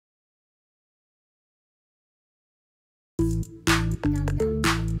Hey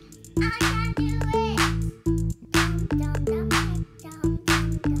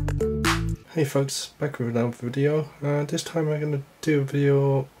folks, back with another video. This time I'm going to do a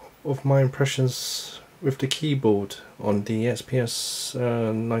video of my impressions with the keyboard on the XPS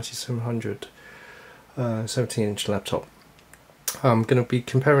 9700 17-inch laptop. I'm going to be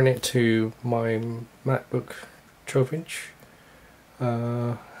comparing it to my MacBook 12-inch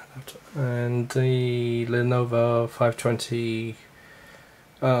and the Lenovo 520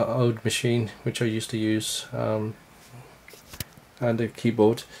 old machine which I used to use, and the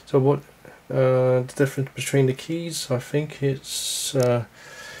keyboard. So what the difference between the keys, I think it's a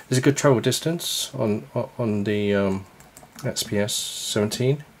good travel distance on the XPS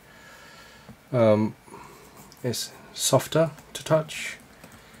 17. It's softer to touch,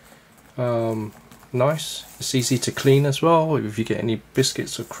 nice. It's easy to clean as well. If you get any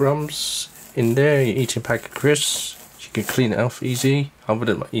biscuits or crumbs in there, you're eating a pack of crisps, you can clean it off easy. I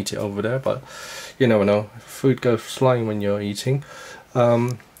wouldn't eat it over there, but you never know. Food goes flying when you're eating.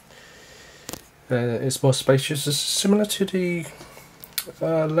 It's more spacious. It's similar to the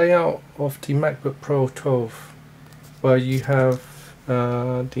layout of the MacBook Pro 12, where you have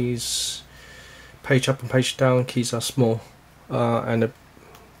these page up and page down keys are small, and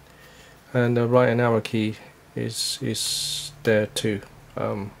the right and arrow key is there too,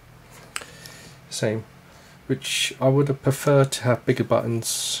 same, which I would have preferred to have bigger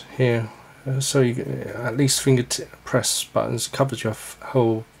buttons here, so you at least finger press buttons covers your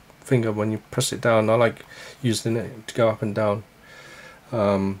whole finger when you press it down. I like using it to go up and down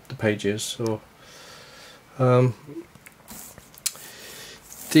the pages. Or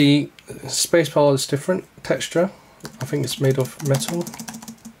the spacebar is different texture. I think it's made of metal.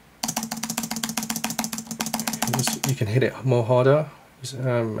 You can hit it more harder,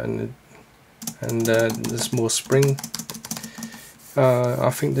 and there's more spring. I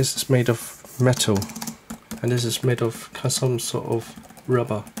think this is made of metal, and this is made of some sort of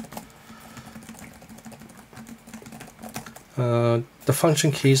rubber. The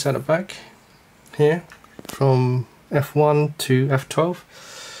function keys at the back here, from F1 to F12,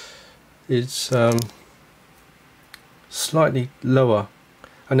 is slightly lower.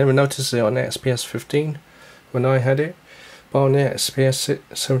 I never noticed it on the XPS 15 when I had it, but on the XPS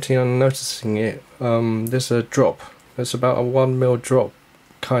 17 I'm noticing it. There's a drop. There's about a 1mm drop,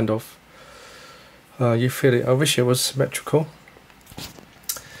 kind of. You feel it. I wish it was symmetrical.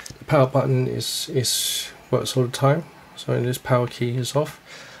 The power button works all the time. So this power key is off.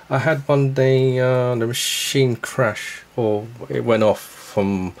 I had one day the machine crash, or it went off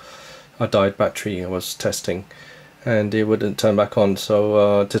from a died battery I was testing, and it wouldn't turn back on.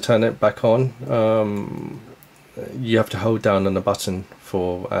 So to turn it back on, you have to hold down on the button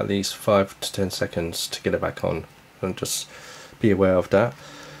for at least 5 to 10 seconds to get it back on, and just be aware of that.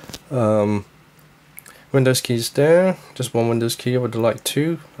 Windows keys there, just one Windows key. I would have liked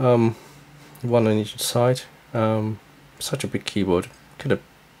two, one on each side. Such a big keyboard. Could have,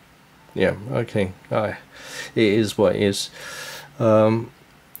 yeah, okay. It is what it is.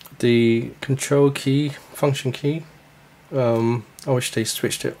 The control key, function key, I wish they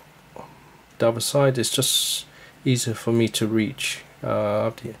switched it the other side. It's just easier for me to reach,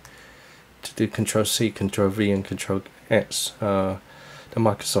 to do Control C, Control V and Control X, the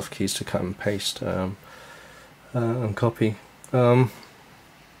Microsoft keys to cut and paste and copy.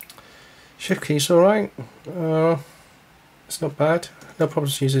 Shift key's alright. It's not bad. No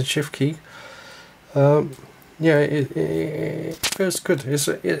problems using shift key. Yeah, it feels good.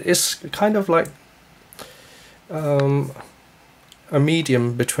 It's kind of like a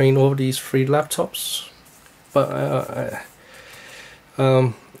medium between all these three laptops, but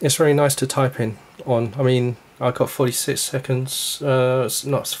it's very nice to type in on. I mean, I got 46 seconds.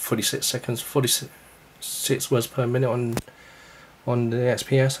 Not 46 seconds. 46 words per minute on the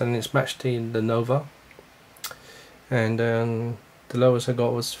XPS, and it's matched in the Nova. And the lowest I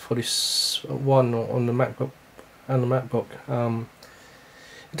got was 41 on the MacBook and the MacBook.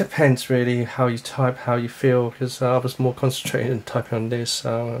 It depends really how you type, how you feel, because I was more concentrated in typing on this.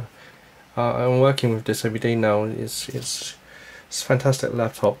 I'm working with this every day now. It's a fantastic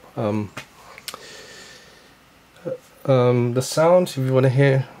laptop. The sound, if you want to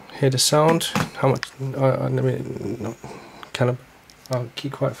hear the sound, how much? I'll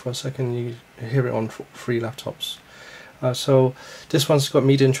keep quiet for a second. You hear it on three laptops. So this one's got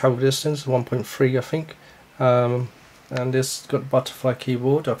medium travel distance, 1.3 I think, and this got butterfly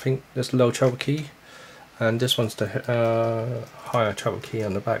keyboard. I think there's low travel key, and this one's the higher travel key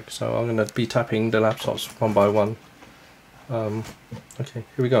on the back. So I'm going to be tapping the laptops one by one. Okay,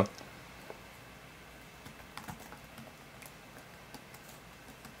 here we go.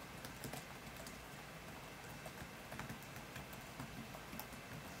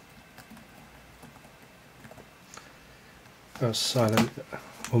 it's silent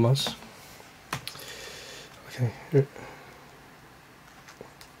almost. Okay.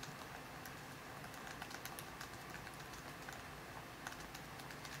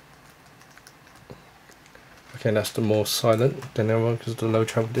 Okay, that's the more silent than the other one because of the low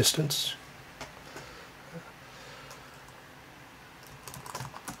travel distance.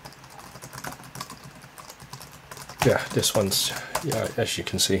 Yeah, this one's, yeah, as you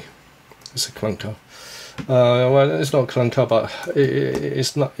can see, it's a clunker. Well, it's not a clunker, but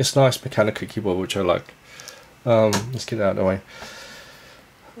it's not. It's nice mechanical keyboard, which I like. Let's get it out of the way.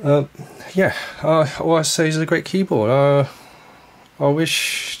 Yeah, all I say is a great keyboard. I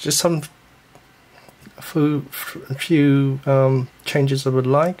wish just some few changes I would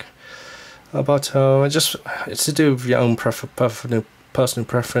like, but just it's to do with your own personal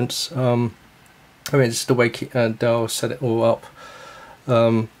preference. I mean, it's the way Dell set it all up.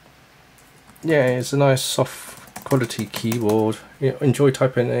 Yeah, it's a nice soft quality keyboard. You enjoy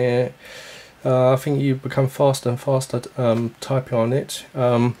typing it. I think you become faster and faster typing on it.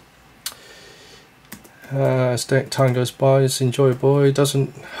 As time goes by, it's enjoyable. It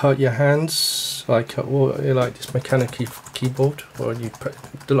doesn't hurt your hands like this mechanical keyboard. Or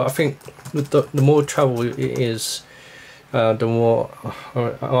I think the more travel it is, the more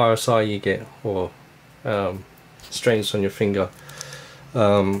RSI you get, or strains on your finger.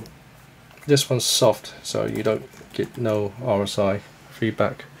 This one's soft, so you don't get no RSI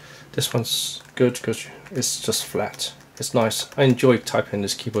feedback. This one's good because it's just flat. It's nice. I enjoy typing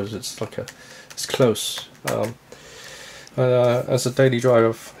this keyboard. It's like it's close. As a daily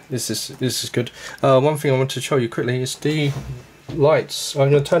driver, this is good. One thing I want to show you quickly is the lights. I'm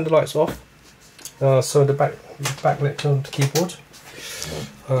going to turn the lights off. So the backlit on the keyboard.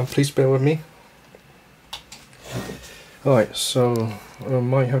 Please bear with me. Alright, so I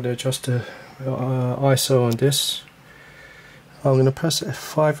might have to adjust the ISO on this. I'm going to press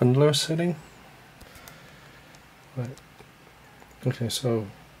F5 on the lower setting. Right. Okay, so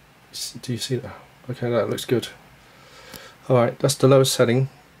do you see that? Okay, that looks good. Alright, that's the lowest setting.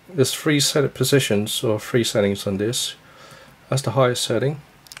 There's 3 set positions, or 3 settings on this. That's the highest setting.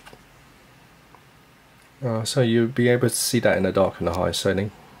 So you'll be able to see that in the dark in the highest setting.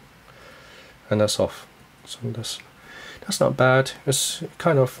 And that's off. So that's not bad. It's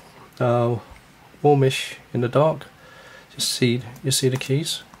kind of warmish in the dark. You see the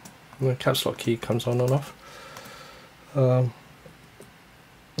keys. The caps lock key comes on and off. And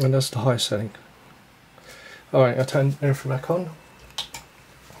that's the high setting. Alright, I'll turn everything back on.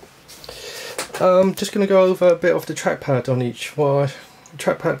 Just going to go over a bit of the trackpad on each. Well, the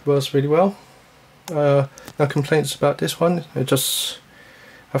trackpad works really well. No complaints about this one. It just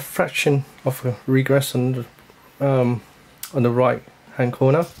a fraction of a regress on the right hand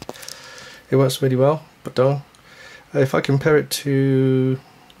corner. It works really well, but if I compare it to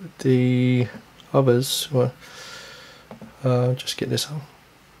the others, well, just get this up.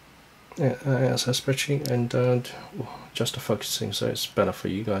 Yeah, it's a spreadsheet, and just the focusing, so it's better for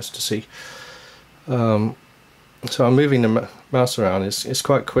you guys to see. So I'm moving the mouse around. It's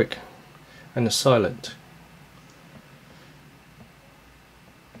quite quick, and it's silent.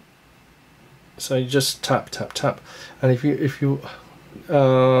 So you just tap, tap, tap, and if you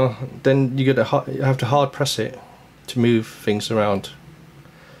then you have to hard press it to move things around.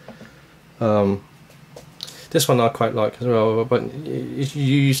 This one I quite like as well, but you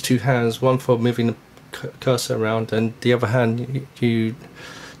use 2 hands, one for moving the cursor around, and the other hand you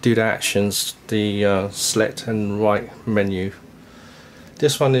do the actions, the select and right menu.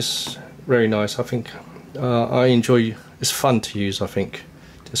 This one is very nice. I think I enjoy. It's fun to use. I think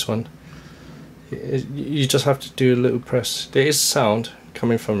this one. You just have to do a little press. There is sound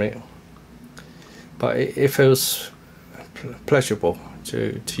coming from it, but it feels pleasurable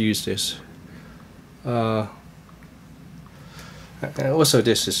to use this. Also,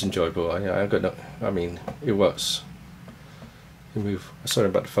 this is enjoyable. I mean, it works. You move. Sorry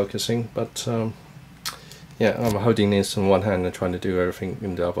about the focusing, but yeah, I'm holding this in one hand and trying to do everything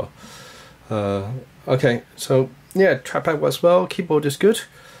in the other. Okay, so yeah, trackpad works well. Keyboard is good.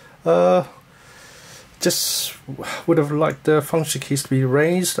 Just would have liked the function keys to be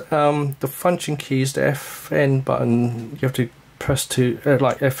raised. The function keys, the FN button, you have to press to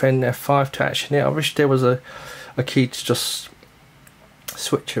like FN, F5 to action it. I wish there was a key to just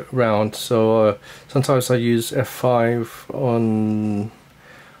switch it around. So sometimes I use F5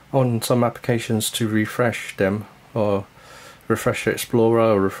 on some applications to refresh them, or refresh the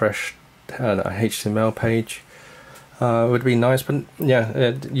Explorer, or refresh a HTML page. Would be nice, but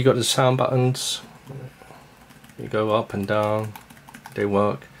yeah, you got the sound buttons. You go up and down, they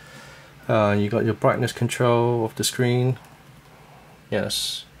work. You got your brightness control of the screen.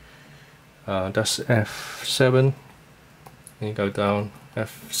 Yes, that's F7, and you go down.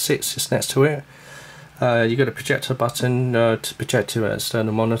 F6 is next to it. You got a projector button to project to an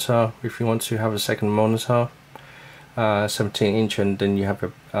external monitor if you want to have a second monitor, 17-inch, and then you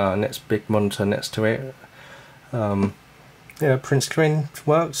have a next big monitor next to it. Yeah, print screen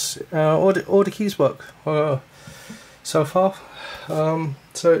works. All the keys work so far.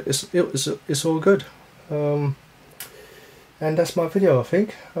 So it's all good. And that's my video, I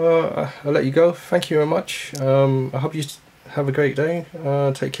think. I'll let you go. Thank you very much. I hope you have a great day.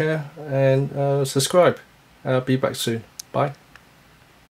 Take care and subscribe. I'll be back soon. Bye.